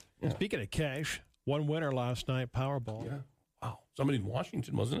Yeah. Speaking of cash, one winner last night, Powerball. Yeah. Wow. Somebody in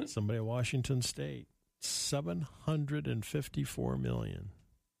Washington, wasn't it? Somebody in Washington State. $754 million.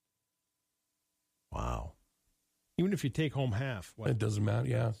 Wow. Even if you take home half, what? It doesn't matter.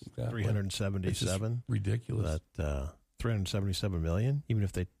 Yeah. Exactly. 377. Ridiculous. That $377 million, even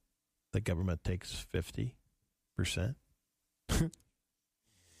if the government takes 50%.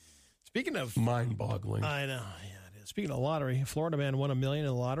 Speaking of mind-boggling. I know, yeah, it is. Speaking of lottery, a Florida man won $1 million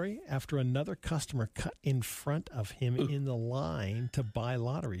in the lottery after another customer cut in front of him in the line to buy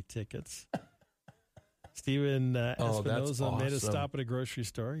lottery tickets. Stephen Espinoza made a stop at a grocery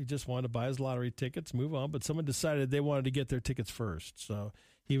store. He just wanted to buy his lottery tickets, move on, but someone decided they wanted to get their tickets first. So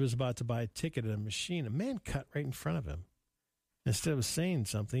he was about to buy a ticket at a machine. A man cut right in front of him. Instead of saying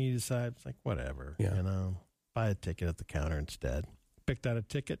something, he decided, like, whatever, buy a ticket at the counter instead. Picked out a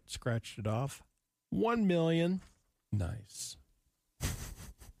ticket, scratched it off. $1 million. Nice.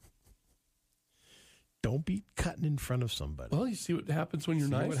 Don't be cutting in front of somebody. Well, you see what happens when you're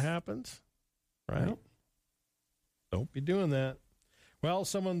nice. See what happens, right? Well, don't be doing that. Well,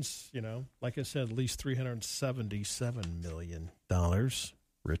 someone's, like I said, at least $377 million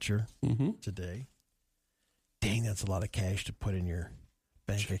richer today. Dang, that's a lot of cash to put in your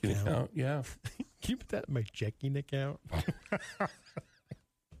bank account. Yeah. Can you put that in my checking account?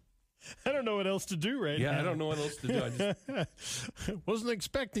 I don't know what else to do now. Yeah, I don't know what else to do. I just wasn't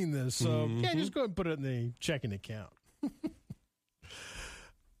expecting this. So, just go ahead and put it in the checking account.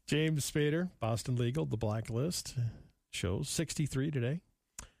 James Spader, Boston Legal, The Blacklist, shows 63 today.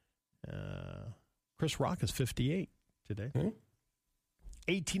 Chris Rock is 58 today.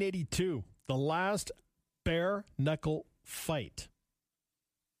 1882, the last bare-knuckle fight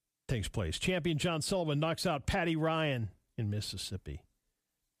takes place. Champion John Sullivan knocks out Patty Ryan in Mississippi.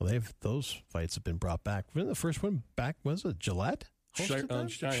 Well, those fights have been brought back. Wasn't the first one back? Was it Gillette? Cheyenne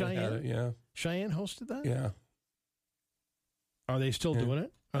had it, yeah. Cheyenne hosted that? Yeah. Are they still doing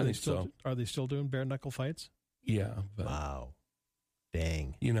it? I think so. Are they still doing bare knuckle fights? Yeah. But, wow.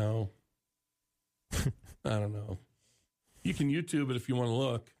 Dang. I don't know. You can YouTube it if you want to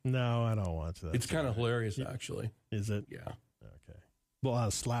look. No, I don't want to. It's kind of hilarious, actually. Is it? Yeah. Okay. A lot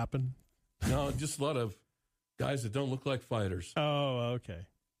of slapping? No, just a lot of guys that don't look like fighters. Oh, okay.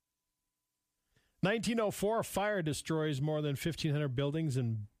 1904, a fire destroys more than 1,500 buildings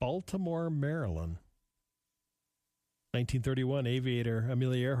in Baltimore, Maryland. 1931, aviator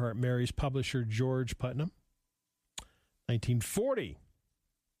Amelia Earhart marries publisher George Putnam. 1940,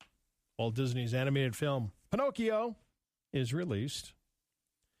 Walt Disney's animated film Pinocchio is released.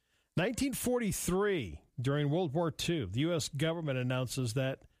 1943, during World War II, the U.S. government announces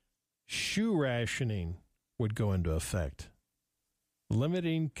that shoe rationing would go into effect,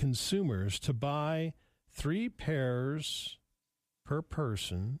 limiting consumers to buy 3 pairs per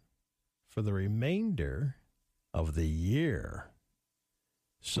person for the remainder of the year.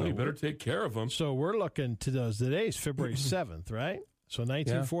 So you better take care of them. So we're looking to those. Today's February 7th, right? So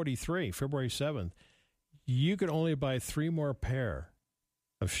 1943, February 7th, you could only buy 3 more pair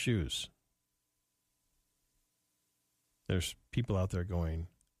of shoes. There's people out there going,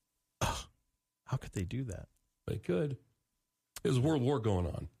 oh, how could they do that? They could. There's a world war going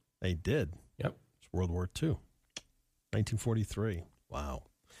on. They did. Yep. It's World War II. 1943. Wow.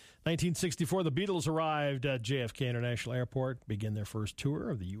 1964, the Beatles arrived at JFK International Airport, begin their first tour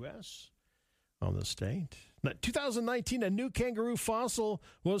of the U.S. on the state. 2019, a new kangaroo fossil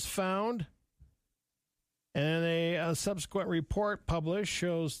was found, and a subsequent report published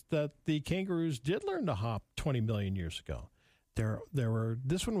shows that the kangaroos did learn to hop 20 million years ago.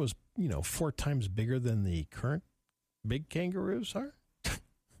 This one was, 4 times bigger than the current big kangaroos are.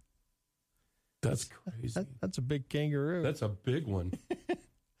 That's crazy. That's a big kangaroo. That's a big one.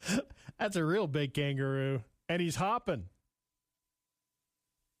 That's a real big kangaroo. And he's hopping.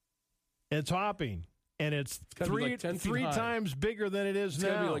 It's hopping. And it's three times bigger than it is now.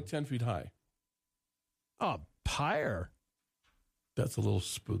 It's got to be like 10 feet high. Oh, higher. That's a little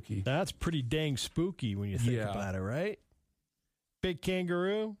spooky. That's pretty dang spooky when you think about it, right? Big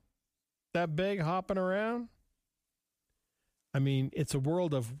kangaroo, that big, hopping around. I mean, it's a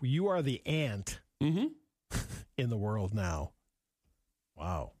world of you are the ant in the world now.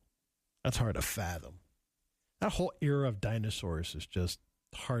 Wow. That's hard to fathom. That whole era of dinosaurs is just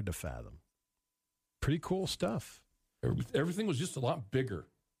hard to fathom. Pretty cool stuff. Everything was just a lot bigger.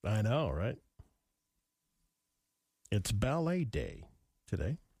 I know, right? It's Ballet Day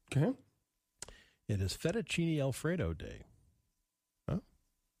today. Okay. It is Fettuccine Alfredo Day. Huh?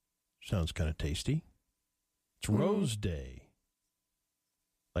 Sounds kind of tasty. It's Rose Day.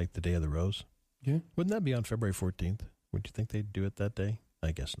 Like the Day of the Rose. Yeah. Wouldn't that be on February 14th? Would you think they'd do it that day?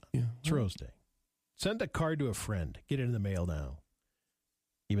 I guess not. Yeah. It's Rose Day. Send a card to a friend. Get it in the mail now.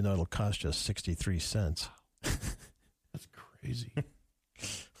 Even though it'll cost you 63 cents. That's crazy.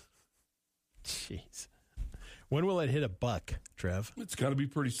 Jeez. When will it hit $1, Trev? It's got to be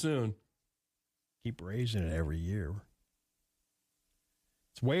pretty soon. Keep raising it every year.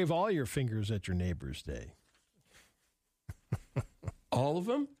 Let's wave all your fingers at your neighbor's day. All of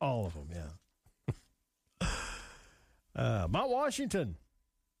them? All of them, yeah. Mount Washington.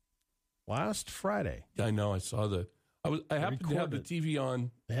 Last Friday. Yeah, I know. I saw I happened to have the TV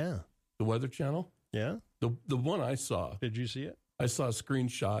on. Yeah. The Weather Channel. Yeah? The one I saw. Did you see it? I saw a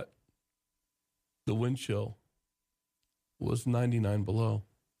screenshot. The wind chill was 99 below.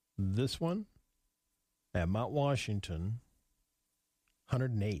 This one at Mount Washington,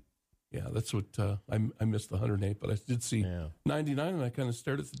 108. Yeah, that's what I missed the 108, but I did see 99, and I kind of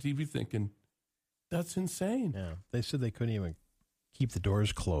stared at the TV thinking, that's insane. Yeah, they said they couldn't even keep the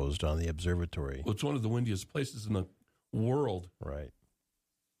doors closed on the observatory. Well, it's one of the windiest places in the world. Right.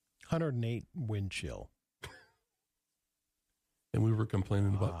 108 wind chill. And we were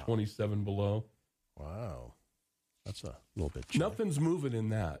complaining about 27 below. Wow. That's a little bit chilly. Nothing's moving in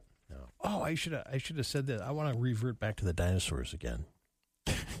that. No. Oh, I should have said that. I want to revert back to the dinosaurs again.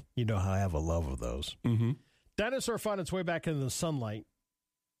 You know how I have a love of those. Mm-hmm. Dinosaur found its way back into the sunlight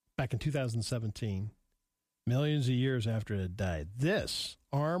back in 2017, millions of years after it had died. This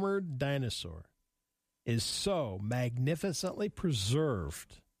armored dinosaur is so magnificently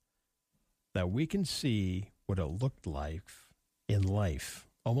preserved that we can see what it looked like in life.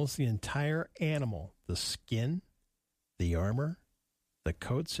 Almost the entire animal, the skin, the armor, the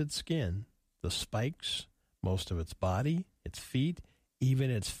coated skin, the spikes, most of its body, its feet,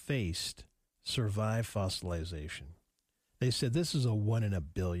 even its face survived fossilization. They said this is a 1 in a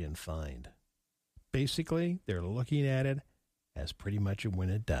billion find. Basically, they're looking at it as pretty much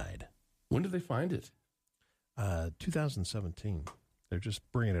when it died. When did they find it? 2017. They're just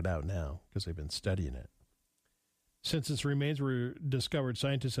bringing it out now because they've been studying it. Since its remains were discovered,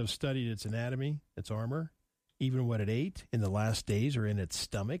 scientists have studied its anatomy, its armor, even what it ate in the last days or in its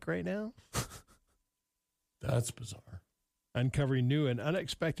stomach right now. That's bizarre. Uncovering new and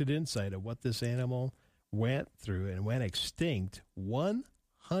unexpected insight of what this animal went through and went extinct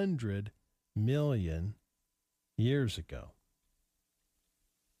 100 million years ago.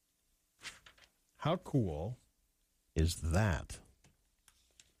 How cool is that?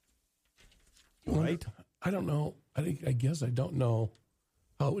 Right? I don't know. I guess I don't know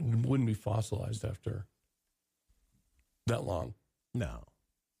how it wouldn't be fossilized after that long. No.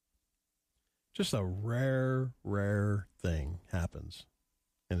 Just a rare thing happens.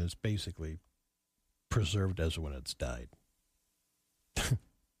 And it's basically preserved as when it's died.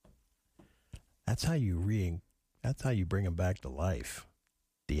 That's how you bring them back to life,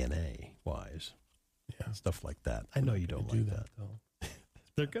 DNA wise. Yeah. Stuff like that. I know you don't like that. Though.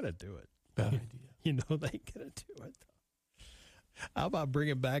 They're going to do it. Bad idea. You know they're going to do it. How about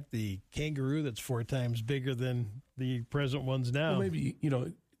bringing back the kangaroo that's 4 times bigger than the present ones now? Well,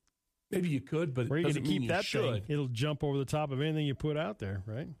 maybe you could, but where are you going to keep that should. thing? It'll jump over the top of anything you put out there,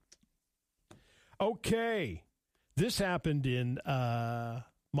 right? Okay. This happened in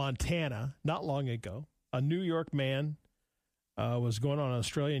Montana not long ago. A New York man was going on an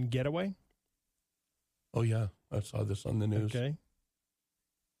Australian getaway. Oh, yeah. I saw this on the news. Okay.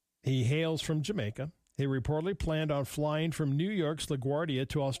 He hails from Jamaica. He reportedly planned on flying from New York's LaGuardia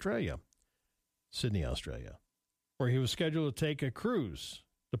to Australia, Sydney, Australia, where he was scheduled to take a cruise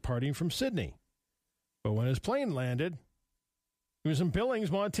departing from Sydney. But when his plane landed, he was in Billings,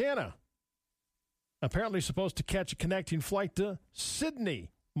 Montana, apparently supposed to catch a connecting flight to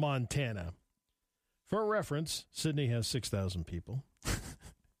Sydney, Montana. For reference, Sydney has 6,000 people.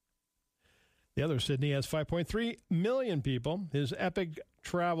 The other Sydney has 5.3 million people. His epic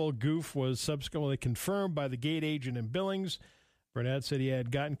travel goof was subsequently confirmed by the gate agent in Billings. Burnett said he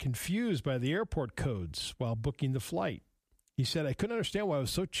had gotten confused by the airport codes while booking the flight. He said, I couldn't understand why it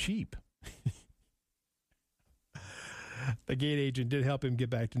was so cheap. The gate agent did help him get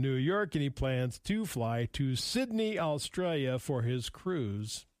back to New York, and he plans to fly to Sydney, Australia for his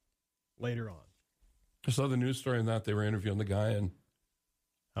cruise later on. I saw the news story on that. They were interviewing the guy, and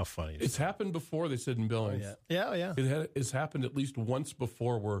how funny it's happened before, they said, in Billings. Oh, yeah. It's happened at least once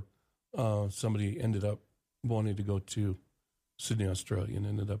before where somebody ended up wanting to go to Sydney, Australia, and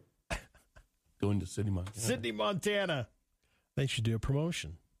ended up going to Sydney, Montana. Sydney, Montana. They should do a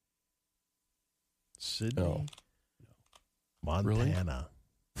promotion. Sydney, No. Montana.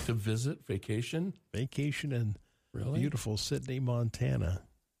 Really? To visit, vacation? Vacation in Really? beautiful Sydney, Montana.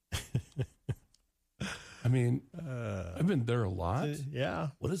 I mean, I've been there a lot. Yeah.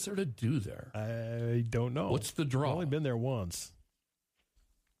 What is there to do there? I don't know. What's the draw? I've only been there once.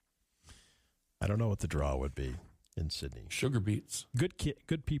 I don't know what the draw would be in Sydney. Sugar beets.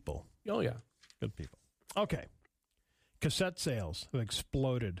 Good people. Oh, yeah. Good people. Okay. Cassette sales have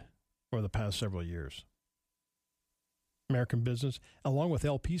exploded over the past several years. American business, along with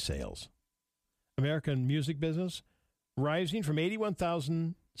LP sales. American music business rising from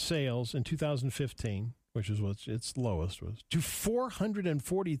 81,000 sales in 2015, which is what its lowest was, to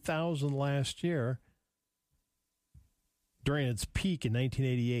 440,000 last year during its peak in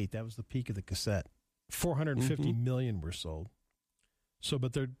 1988. That was the peak of the cassette. 450 million were sold. So,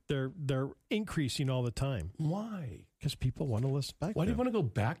 but they're increasing all the time. Why? Because people want to listen back. Why do you want to go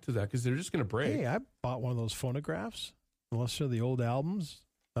back to that? Because they're just going to break. Hey, I bought one of those phonographs. Unless they're the old albums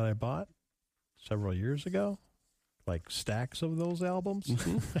that I bought several years ago, like stacks of those albums,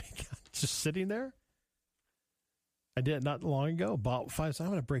 just sitting there. I did it not long ago. Bought 5. So I'm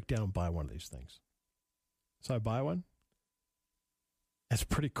going to break down and buy one of these things. So I buy one. It's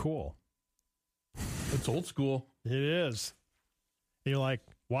pretty cool. It's old school. It is. And you're like,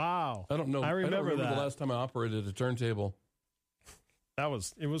 wow. I don't know. I remember that. The last time I operated a turntable. It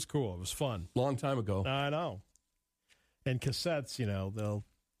was cool. It was fun. Long time ago. I know. And cassettes,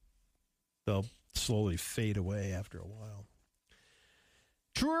 they'll slowly fade away after a while.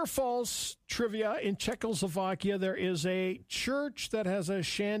 True or false trivia, in Czechoslovakia, there is a church that has a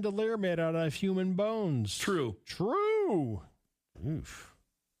chandelier made out of human bones. True. Oof.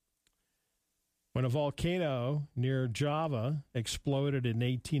 When a volcano near Java exploded in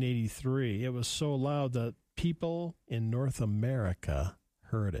 1883, it was so loud that people in North America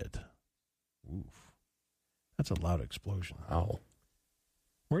heard it. Oof. That's a loud explosion. Wow.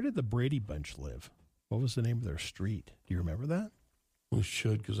 Where did the Brady Bunch live? What was the name of their street? Do you remember that? We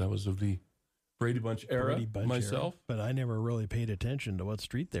should, because I was of the Brady Bunch era myself. But I never really paid attention to what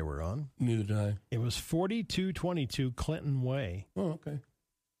street they were on. Neither did I. It was 4222 Clinton Way. Oh, okay.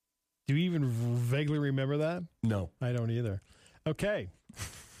 Do you even vaguely remember that? No. I don't either. Okay.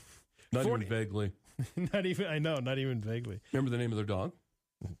 Not even vaguely. Not even vaguely. Remember the name of their dog?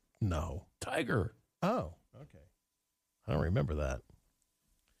 No. Tiger. Oh, okay. I don't remember that.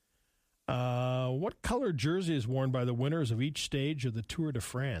 What color jersey is worn by the winners of each stage of the Tour de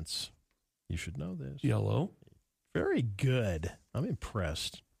France? You should know this. Yellow. Very good. I'm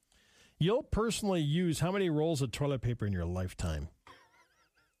impressed. You'll personally use how many rolls of toilet paper in your lifetime?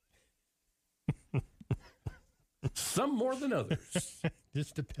 Some more than others.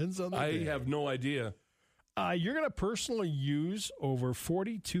 Just depends on the day. I have no idea. You're going to personally use over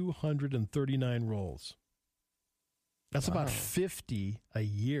 4,239 rolls. That's about 50 a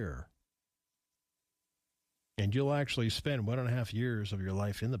year. And you'll actually spend 1.5 years of your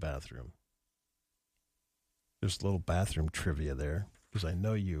life in the bathroom. There's a little bathroom trivia there, because I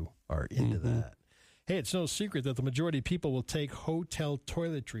know you are into that. Hey, it's no secret that the majority of people will take hotel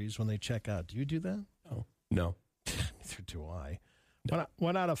toiletries when they check out. Do you do that? No. Neither do I. No.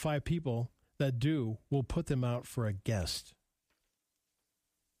 1 out of 5 people that do will put them out for a guest.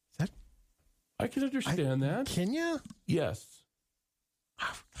 Is that? I can understand that. Can you? Yes.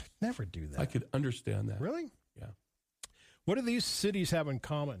 I'd never do that. I could understand that. Really? Yeah. What do these cities have in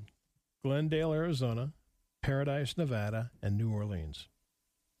common? Glendale, Arizona, Paradise, Nevada, and New Orleans.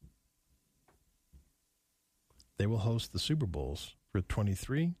 They will host the Super Bowls for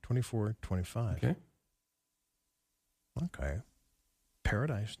 23, 24, 25. Okay.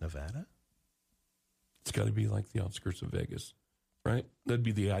 Paradise, Nevada? It's got to be like the outskirts of Vegas, right? That'd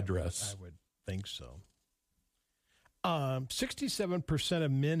be the address. I would think so. 67%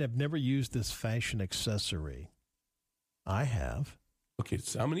 of men have never used this fashion accessory. I have. Okay,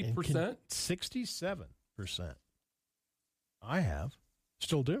 so how many percent? 67%. I have.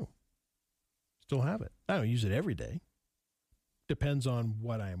 Still do. Still have it. I don't use it every day. Depends on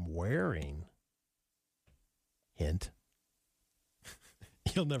what I'm wearing. Hint.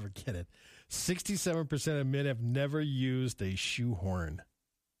 You'll never get it. 67% of men have never used a shoehorn.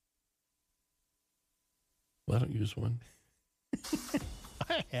 Well, I don't use one.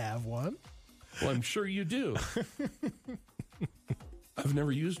 I have one. Well, I'm sure you do. I've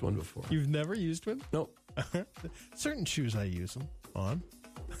never used one before. You've never used one? No. Certain shoes I use them on.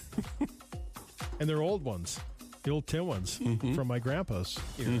 And they're old ones. The old tin ones from my grandpa's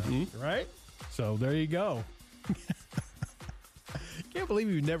era, right? So there you go. Can't believe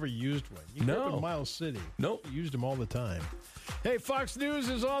you've never used one. You grew up in Miles City. Nope. You used them all the time. Hey, Fox News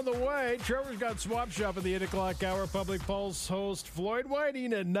is on the way. Trevor's got Swap Shop at the 8 o'clock hour. Public Pulse host Floyd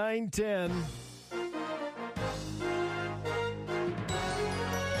Whiting at 9:10.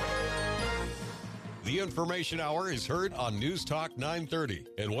 The Information Hour is heard on News Talk 930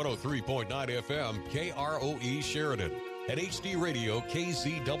 and 103.9 FM KROE Sheridan. At HD Radio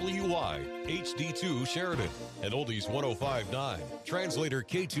KZWY, HD2 Sheridan, and Oldies 105.9, translator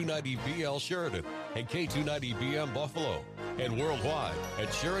K290BL Sheridan, and K290BM Buffalo, and worldwide at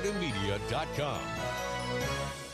SheridanMedia.com.